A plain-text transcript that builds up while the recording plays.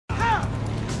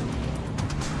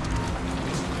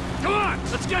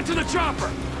on, let's get to the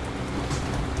chopper!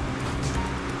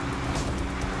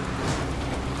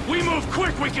 We move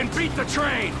quick, we can beat the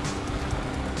train!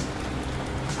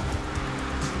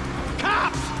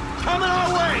 Cops! Coming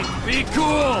our way! Be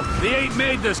cool! They ain't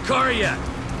made this car yet!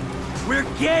 We're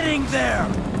getting there!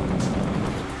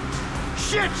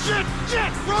 Shit!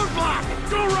 Roadblock!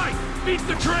 Go right! Beat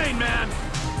the train, man!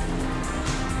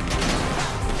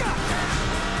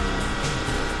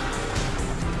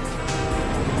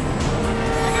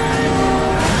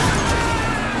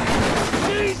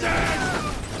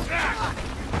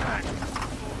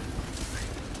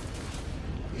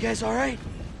 You guys all right?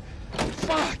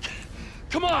 Fuck!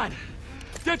 Come on!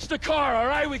 Ditch the car, all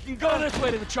right? We can go this way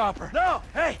to the chopper. No!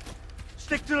 Hey!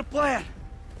 Stick to the plan!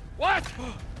 What?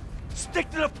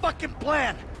 Stick to the fucking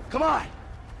plan! Come on!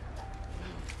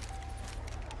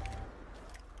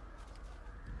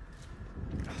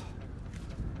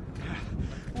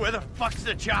 Where the fuck's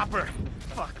the chopper?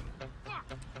 Fuck.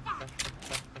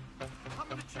 I'm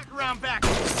gonna check around back.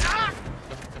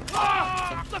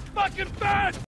 Ah! The fucking bed!